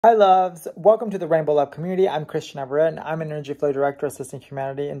Hi, loves. Welcome to the Rainbow Love community. I'm Christian Everett, and I'm an Energy Flow Director assisting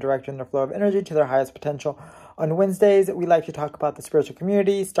humanity in directing the flow of energy to their highest potential. On Wednesdays, we like to talk about the spiritual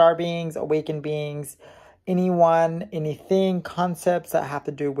community, star beings, awakened beings, anyone, anything, concepts that have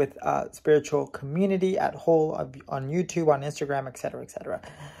to do with spiritual community at whole on YouTube, on Instagram, etc., etc.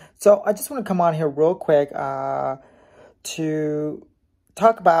 So I just want to come on here real quick to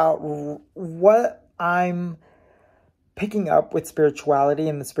talk about what I'm picking up with spirituality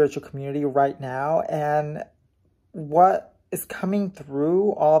in the spiritual community right now, and what is coming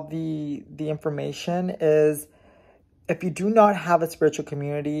through all the information is, if you do not have a spiritual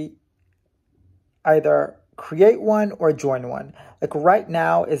community, either create one or join one. Like right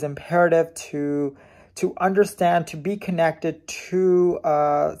now is imperative to understand, to be connected to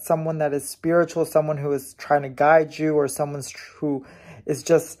someone that is spiritual, someone who is trying to guide you, or someone who is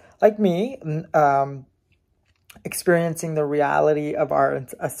just like me, experiencing the reality of our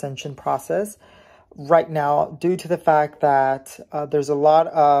ascension process right now, due to the fact that there's a lot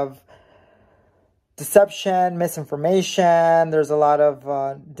of deception, misinformation, there's a lot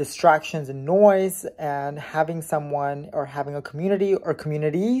of distractions and noise, and having someone or having a community or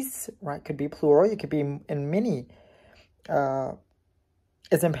communities, right, could be plural, you could be in many,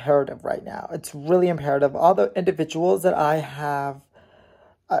 is imperative right now. It's really imperative. All the individuals that I have,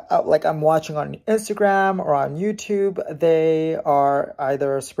 like I'm watching on Instagram or on YouTube, they are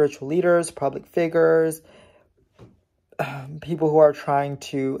either spiritual leaders, public figures, people who are trying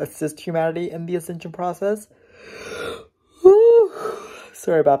to assist humanity in the ascension process.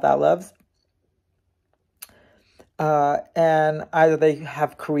 Sorry about that, loves. And either they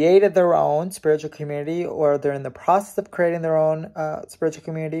have created their own spiritual community, or they're in the process of creating their own spiritual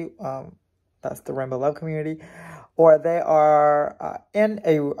community. That's the Rainbow Love community. Or they are in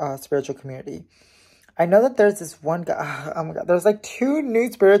a spiritual community. I know that there's this one guy, oh my God, there's like two new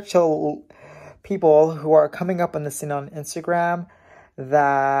spiritual people who are coming up on the scene on Instagram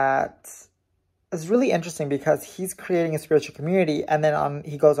that is really interesting, because he's creating a spiritual community, and then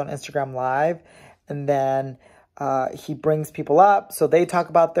he goes on Instagram Live, and then he brings people up. So they talk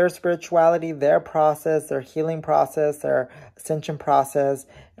about their spirituality, their process, their healing process, their ascension process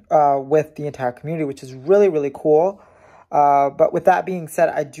with the entire community, which is really, really cool. But with that being said,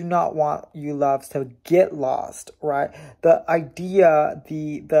 I do not want you loves to get lost, right? The idea,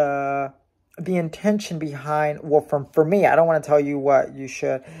 the intention behind, well, for me, I don't want to tell you what you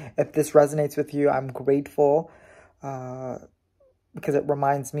should. If this resonates with you, I'm grateful, because it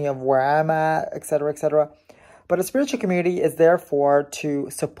reminds me of where I'm at, etc., etc. But a spiritual community is therefore to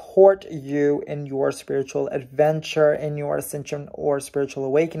support you in your spiritual adventure, in your ascension or spiritual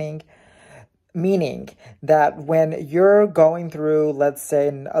awakening. Meaning that when you're going through, let's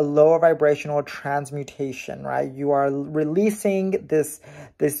say, a lower vibrational transmutation, right? You are releasing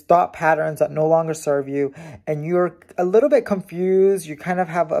these thought patterns that no longer serve you, and you're a little bit confused, you kind of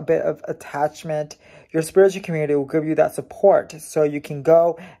have a bit of attachment. Your spiritual community will give you that support, so you can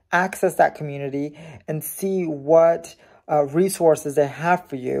go access that community and see what resources they have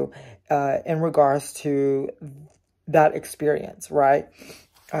for you in regards to that experience, right?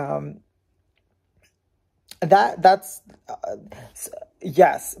 That's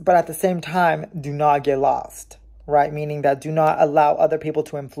yes, but at the same time, do not get lost, right? Meaning that do not allow other people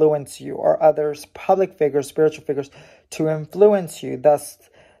to influence you, or others, public figures, spiritual figures, to influence you. Thus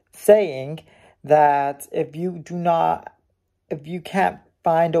saying that if you can't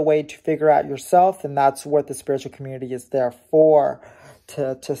find a way to figure out yourself, then that's what the spiritual community is there for,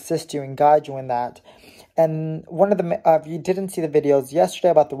 to assist you and guide you in that. And one of the, if you didn't see the videos yesterday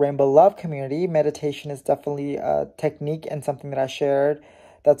about the Rainbow Love community, meditation is definitely a technique and something that I shared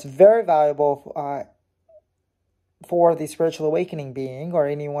that's very valuable for the spiritual awakening being, or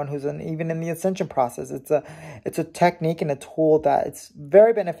anyone who's even in the ascension process. It's a technique and a tool that it's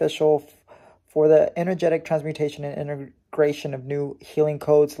very beneficial for the energetic transmutation and integration of new healing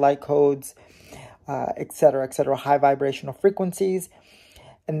codes, light codes, etc., etc., high vibrational frequencies.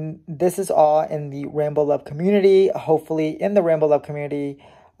 And this is all in the Rainbow Love community. Hopefully in the Rainbow Love community,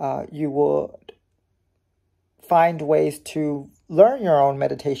 you will find ways to learn your own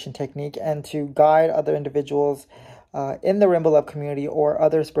meditation technique and to guide other individuals in the Rainbow Love community or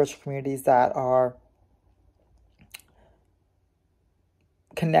other spiritual communities that are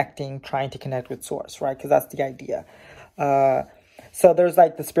trying to connect with Source, right? Because that's the idea. So there's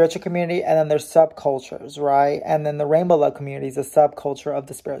like the spiritual community, and then there's subcultures, right? And then the Rainbow Love community is a subculture of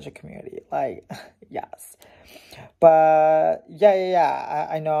the spiritual community. Like, yes. But yeah.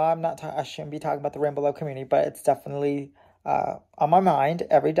 I know I shouldn't be talking about the Rainbow Love community, but it's definitely on my mind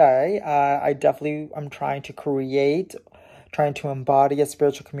every day. I'm trying to create trying to embody a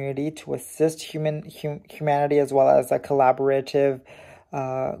spiritual community to assist humanity, as well as a collaborative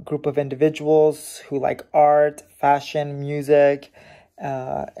group of individuals who like art, fashion, music,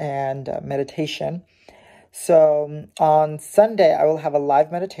 and meditation. So on Sunday, I will have a live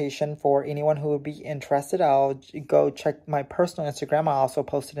meditation for anyone who would be interested. I'll go check my personal Instagram. I also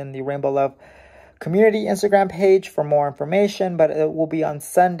posted in the Rainbow Love Community Instagram page for more information, but it will be on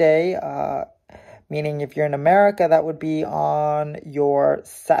Sunday, meaning if you're in America, that would be on your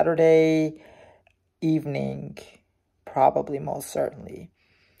Saturday evening, probably, most certainly.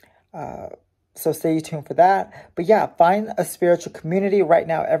 So stay tuned for that. But yeah, find a spiritual community. Right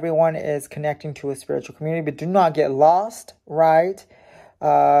now, everyone is connecting to a spiritual community, but do not get lost, right?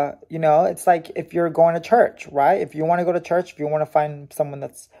 It's like if you're going to church, right? If you want to go to church, if you want to find someone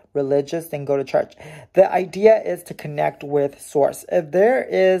that's religious, then go to church. The idea is to connect with Source. If there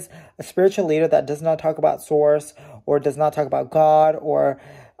is a spiritual leader that does not talk about Source, or does not talk about God, or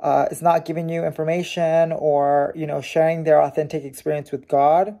is not giving you information, or, sharing their authentic experience with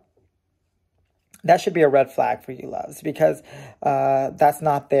God, that should be a red flag for you, loves, because that's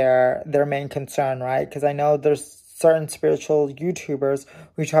not their main concern, right? Because I know there's certain spiritual YouTubers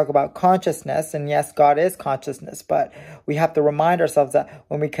who talk about consciousness, and yes, God is consciousness, but we have to remind ourselves that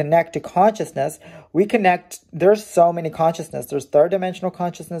when we connect to consciousness, there's so many consciousness. There's third dimensional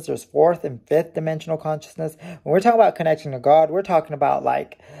consciousness, there's fourth and fifth dimensional consciousness. When we're talking about connecting to God, we're talking about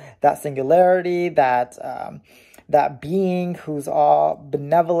like that singularity, that being who's all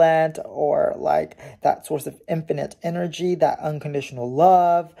benevolent, or like that source of infinite energy, that unconditional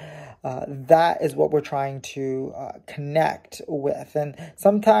love. That is what we're trying to connect with. And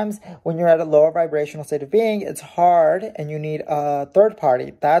sometimes when you're at a lower vibrational state of being, it's hard and you need a third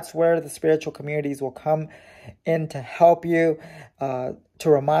party. That's where the spiritual communities will come in to help you, to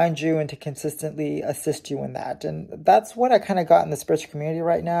remind you, and to consistently assist you in that. And that's what I kind of got in the spiritual community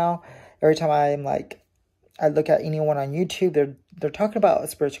right now. Every time I look at anyone on YouTube, they're talking about a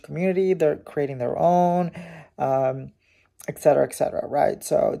spiritual community, they're creating their own, etc., etc., right?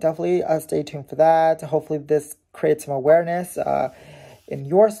 So definitely stay tuned for that. Hopefully this creates some awareness in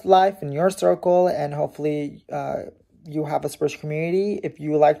your life, in your circle, and hopefully you have a spiritual community. If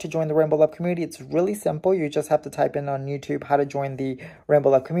you would like to join the Rainbow Love community, it's really simple. You just have to type in on YouTube how to join the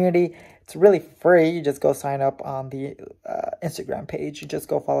Rainbow Love community. It's really free. You just go sign up on the Instagram page. You just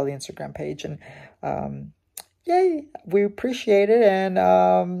go follow the Instagram page, and yay, we appreciate it.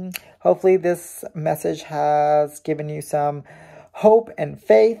 And hopefully this message has given you some hope and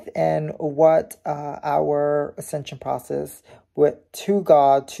faith in what our ascension process to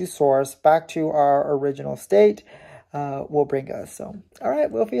God, to Source, back to our original state will bring us. So, all right,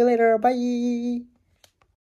 we'll see you later. Bye.